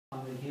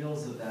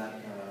heels of that,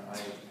 I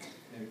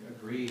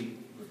agree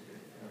with,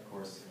 of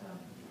course,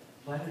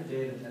 plan your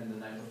day and the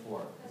night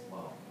before as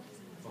well,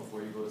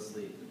 before you go to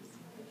sleep.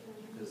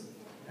 Because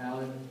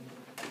Alan,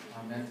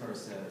 our mentor,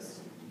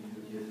 says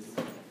you use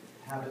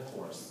habit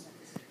force.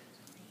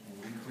 And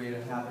we create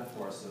a habit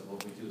force of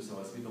what we do. So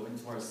as we go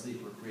into our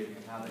sleep, we're creating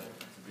a habit,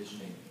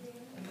 conditioning.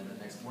 And then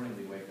the next morning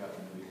we wake up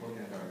and we look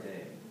at our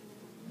day.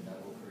 And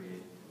that will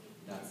create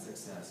that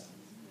success.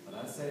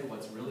 But I'd say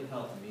what's really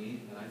helped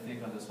me, and I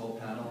think on this whole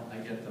panel, I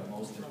get the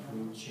most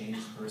improved,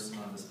 changed person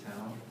on this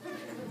panel.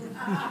 When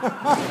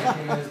I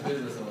came in this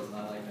business, I was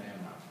not like I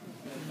am now.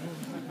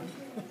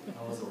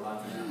 I was a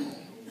rotten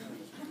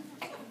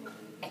apple.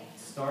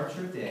 Start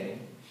your day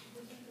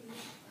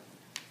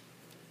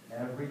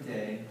every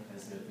day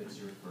as if it's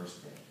your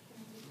first day.